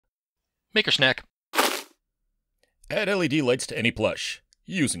MakerSnack. Add LED lights to any plush,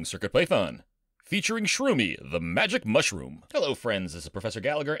 using CircuitPython. Featuring Shroomie, the magic mushroom. Hello friends, this is Professor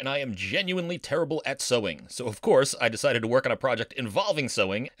Gallaugher, and I am genuinely terrible at sewing. So of course, I decided to work on a project involving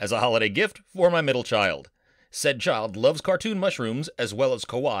sewing as a holiday gift for my middle child. Said child loves cartoon mushrooms as well as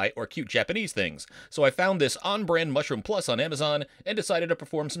kawaii or cute Japanese things, so I found this on-brand Mushroom Plus on Amazon and decided to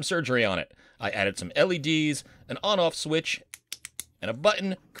perform some surgery on it. I added some LEDs, an on-off switch, and a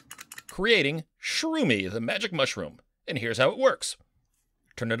button, creating Shroomie, the magic mushroom. And here's how it works.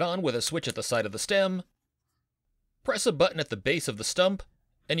 Turn it on with a switch at the side of the stem, press a button at the base of the stump,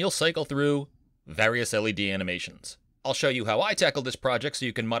 and you'll cycle through various LED animations. I'll show you how I tackled this project so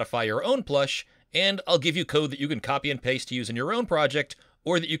you can modify your own plush, and I'll give you code that you can copy and paste to use in your own project,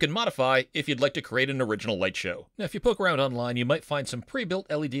 or that you can modify if you'd like to create an original light show. Now, if you poke around online, you might find some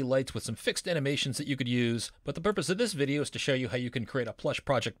pre-built LED lights with some fixed animations that you could use, but the purpose of this video is to show you how you can create a plush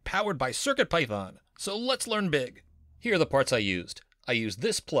project powered by CircuitPython. So let's learn big. Here are the parts I used. I used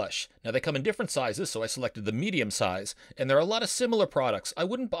this plush. Now they come in different sizes, so I selected the medium size, and there are a lot of similar products. I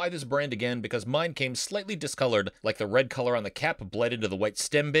wouldn't buy this brand again because mine came slightly discolored, like the red color on the cap bled into the white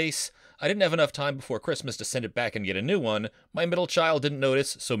stem base. I didn't have enough time before Christmas to send it back and get a new one. My middle child didn't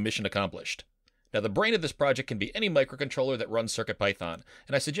notice, so mission accomplished. Now the brain of this project can be any microcontroller that runs CircuitPython,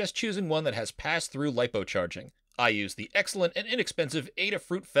 and I suggest choosing one that has pass-through LiPo charging. I used the excellent and inexpensive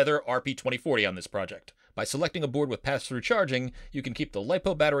Adafruit Feather RP2040 on this project. By selecting a board with pass-through charging, you can keep the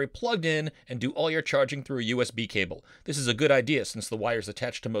LiPo battery plugged in and do all your charging through a USB cable. This is a good idea since the wires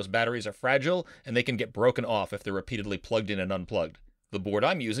attached to most batteries are fragile and they can get broken off if they're repeatedly plugged in and unplugged. The board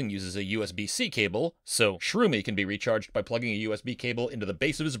I'm using uses a USB-C cable, so Shroomie can be recharged by plugging a USB cable into the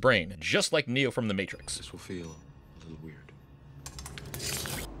base of his brain, just like Neo from The Matrix. This will feel a little weird.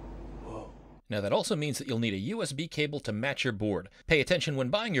 Now that also means that you'll need a USB cable to match your board. Pay attention when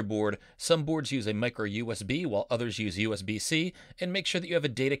buying your board. Some boards use a micro USB while others use USB-C, and make sure that you have a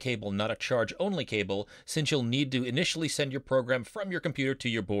data cable, not a charge-only cable, since you'll need to initially send your program from your computer to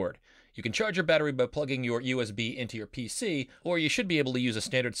your board. You can charge your battery by plugging your USB into your PC, or you should be able to use a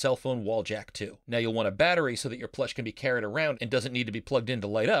standard cell phone wall jack too. Now you'll want a battery so that your plush can be carried around and doesn't need to be plugged in to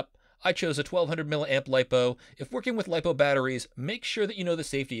light up. I chose a 1200 milliamp LiPo. If working with LiPo batteries, make sure that you know the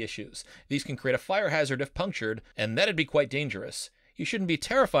safety issues. These can create a fire hazard if punctured, and that'd be quite dangerous. You shouldn't be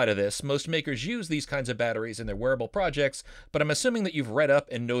terrified of this. Most makers use these kinds of batteries in their wearable projects, but I'm assuming that you've read up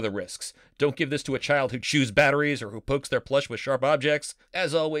and know the risks. Don't give this to a child who chews batteries or who pokes their plush with sharp objects.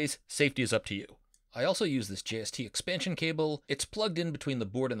 As always, safety is up to you. I also use this Jst Expansion Cable. It's plugged in between the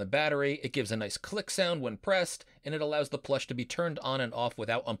board and the battery. It gives a nice click sound when pressed, and it allows the plush to be turned on and off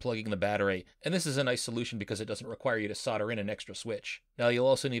without unplugging the battery. And this is a nice solution because it doesn't require you to solder in an extra switch. Now you'll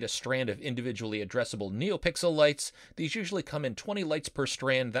also need a strand of individually addressable NeoPixel lights. These usually come in 20 lights per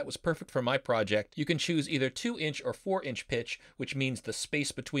strand. That was perfect for my project. You can choose either 2-inch or 4-inch pitch, which means the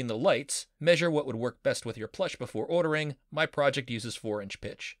space between the lights. Measure what would work best with your plush before ordering. My project uses 4-inch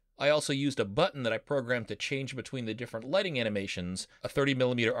pitch. I also used a button that I programmed to change between the different lighting animations. A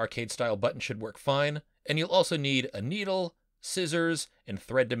 30mm arcade-style button should work fine. And you'll also need a needle, scissors, and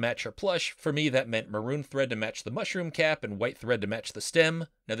thread to match your plush. For me, that meant maroon thread to match the mushroom cap and white thread to match the stem.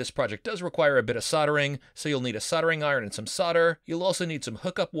 Now, this project does require a bit of soldering, so you'll need a soldering iron and some solder. You'll also need some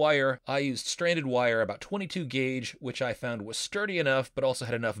hookup wire. I used stranded wire, about 22 gauge, which I found was sturdy enough, but also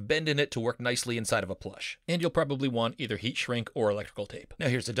had enough bend in it to work nicely inside of a plush. And you'll probably want either heat shrink or electrical tape. Now,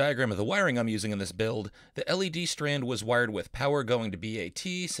 here's a diagram of the wiring I'm using in this build. The LED strand was wired with power going to BAT.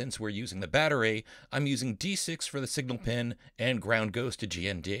 Since we're using the battery, I'm using D6 for the signal pin, and ground goes to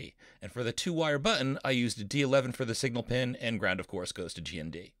GND. And for the 2-wire button, I used a D11 for the signal pin, and ground, of course, goes to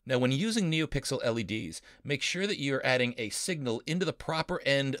GND. Now, when using NeoPixel LEDs, make sure that you're adding a signal into the proper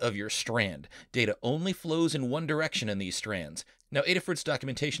end of your strand. Data only flows in one direction in these strands. Now, Adafruit's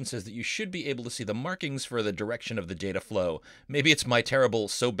documentation says that you should be able to see the markings for the direction of the data flow. Maybe it's my terrible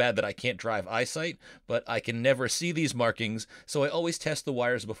so bad that I can't drive eyesight, but I can never see these markings, so I always test the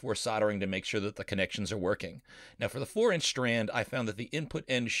wires before soldering to make sure that the connections are working. Now, for the 4-inch strand, I found that the input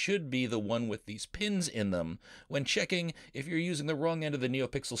end should be the one with these pins in them. When checking, if you're using the wrong end of the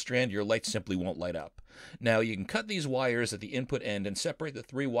NeoPixel strand, your light simply won't light up. Now, you can cut these wires at the input end and separate the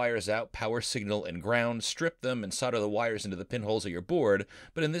 3 wires out, power, signal, and ground, strip them, and solder the wires into the pinholes controls of your board,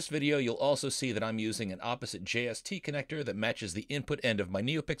 but in this video you'll also see that I'm using an opposite JST connector that matches the input end of my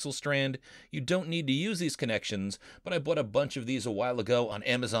NeoPixel strand. You don't need to use these connections, but I bought a bunch of these a while ago on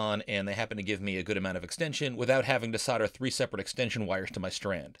Amazon, and they happen to give me a good amount of extension without having to solder 3 separate extension wires to my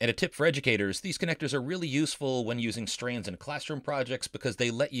strand. And a tip for educators, these connectors are really useful when using strands in classroom projects because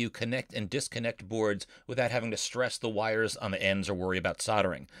they let you connect and disconnect boards without having to stress the wires on the ends or worry about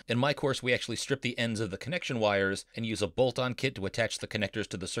soldering. In my course, we actually strip the ends of the connection wires and use a bolt-on kit to attach the connectors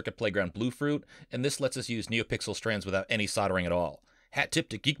to the Circuit Playground Bluefruit, and this lets us use NeoPixel strands without any soldering at all. Hat tip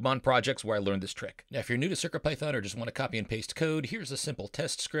to Geekmon projects where I learned this trick. Now, if you're new to CircuitPython or just want to copy and paste code, here's a simple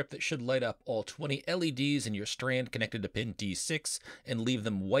test script that should light up all 20 LEDs in your strand connected to pin D6 and leave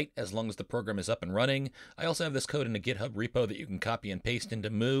them white as long as the program is up and running. I also have this code in a GitHub repo that you can copy and paste into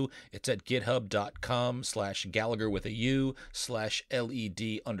Moo. It's at github.com/Gallaugher with a U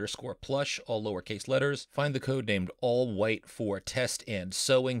 /LED_plush, all lowercase letters. Find the code named all white for test and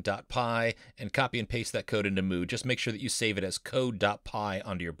sewing.py and copy and paste that code into Moo. Just make sure that you save it as code.py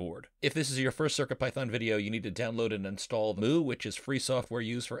onto your board. If this is your first CircuitPython video, you need to download and install Moo, which is free software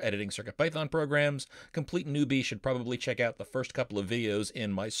used for editing CircuitPython programs. Complete newbie should probably check out the first couple of videos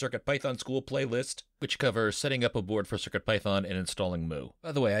in my CircuitPython school playlist, which covers setting up a board for CircuitPython and installing Moo.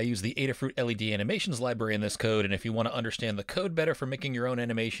 By the way, I use the Adafruit LED animations library in this code, and if you want to understand the code better for making your own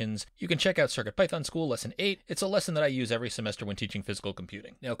animations, you can check out CircuitPython School Lesson 8. It's a lesson that I use every semester when teaching physical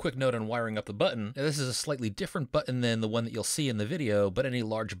computing. Now, a quick note on wiring up the button. Now, this is a slightly different button than the one that you'll see in the video, but any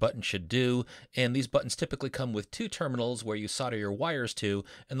large button should do, and these buttons typically come with 2 terminals where you solder your wires to,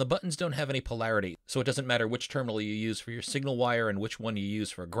 and the buttons don't have any polarity, so it doesn't matter which terminal you use for your signal wire and which one you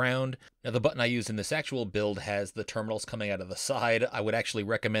use for ground. Now, the button I use in this actual build has the terminals coming out of the side. I would actually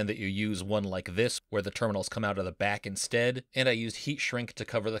recommend that you use one like this, where the terminals come out of the back instead, and I used heat shrink to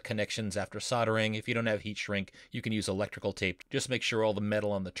cover the connections after soldering. If you don't have heat shrink, you can use electrical tape. Just make sure all the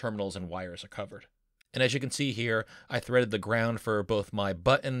metal on the terminals and wires are covered. And as you can see here, I threaded the ground for both my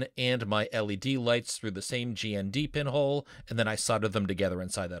button and my LED lights through the same GND pinhole, and then I soldered them together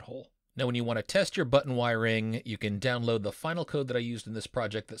inside that hole. Now, when you want to test your button wiring, you can download the final code that I used in this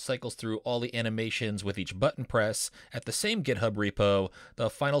project that cycles through all the animations with each button press at the same GitHub repo. The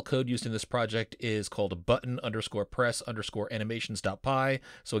final code used in this project is called button_press_animations.py.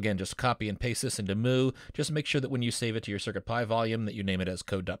 So again, just copy and paste this into Moo. Just make sure that when you save it to your CircuitPy volume that you name it as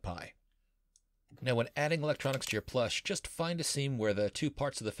code.py. Now, when adding electronics to your plush, just find a seam where the 2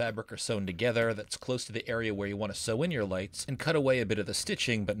 parts of the fabric are sewn together that's close to the area where you want to sew in your lights, and cut away a bit of the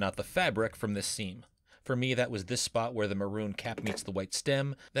stitching, but not the fabric, from this seam. For me, that was this spot where the maroon cap meets the white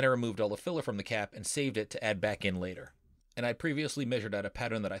stem. Then I removed all the filler from the cap and saved it to add back in later. And I previously measured out a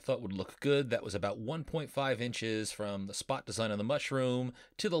pattern that I thought would look good that was about 1.5 inches from the spot design on the mushroom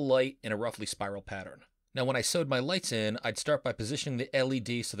to the light in a roughly spiral pattern. Now, when I sewed my lights in, I'd start by positioning the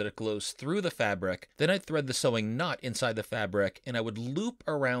LED so that it glows through the fabric, then I'd thread the sewing knot inside the fabric, and I would loop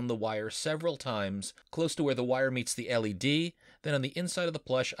around the wire several times, close to where the wire meets the LED. Then on the inside of the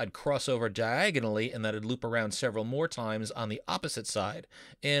plush, I'd cross over diagonally, and then I'd loop around several more times on the opposite side.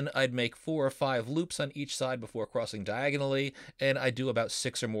 And I'd make 4 or 5 loops on each side before crossing diagonally, and I'd do about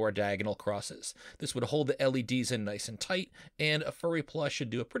 6 or more diagonal crosses. This would hold the LEDs in nice and tight, and a furry plush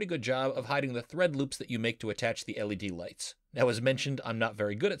should do a pretty good job of hiding the thread loops that you make to attach the LED lights. Now, as mentioned, I'm not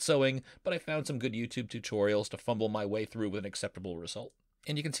very good at sewing, but I found some good YouTube tutorials to fumble my way through with an acceptable result.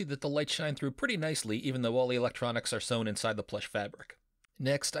 And you can see that the lights shine through pretty nicely, even though all the electronics are sewn inside the plush fabric.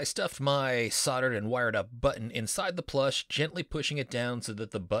 Next, I stuffed my soldered and wired up button inside the plush, gently pushing it down so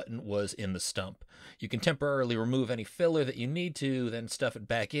that the button was in the stump. You can temporarily remove any filler that you need to, then stuff it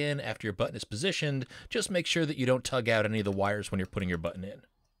back in after your button is positioned. Just make sure that you don't tug out any of the wires when you're putting your button in.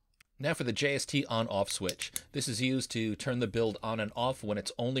 Now for the JST on-off switch. This is used to turn the build on and off when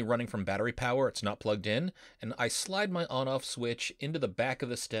it's only running from battery power, it's not plugged in, and I slide my on-off switch into the back of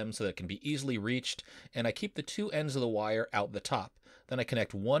the stem so that it can be easily reached, and I keep the 2 ends of the wire out the top. Then I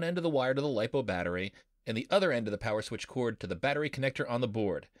connect one end of the wire to the LiPo battery, and the other end of the power switch cord to the battery connector on the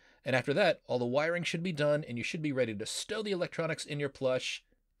board. And after that, all the wiring should be done, and you should be ready to stow the electronics in your plush,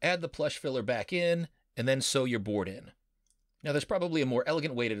 add the plush filler back in, and then sew your board in. Now, there's probably a more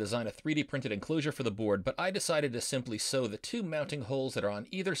elegant way to design a 3D printed enclosure for the board, but I decided to simply sew the 2 mounting holes that are on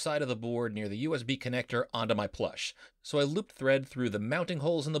either side of the board near the USB connector onto my plush. So I looped thread through the mounting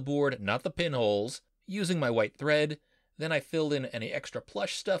holes in the board, not the pinholes, using my white thread. Then I filled in any extra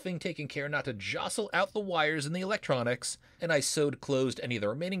plush stuffing, taking care not to jostle out the wires and the electronics, and I sewed closed any of the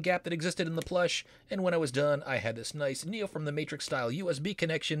remaining gap that existed in the plush, and when I was done, I had this nice Neo from the Matrix style USB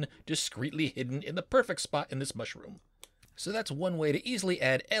connection discreetly hidden in the perfect spot in this mushroom. So that's one way to easily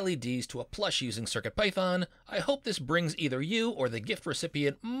add LEDs to a plush using CircuitPython. I hope this brings either you or the gift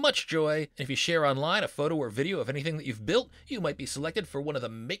recipient much joy. And if you share online a photo or video of anything that you've built, you might be selected for one of the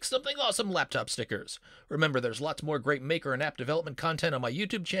Make Something Awesome laptop stickers. Remember, there's lots more great Maker and app development content on my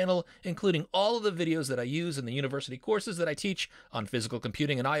YouTube channel, including all of the videos that I use in the university courses that I teach on physical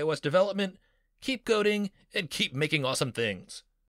computing and iOS development. Keep coding and keep making awesome things.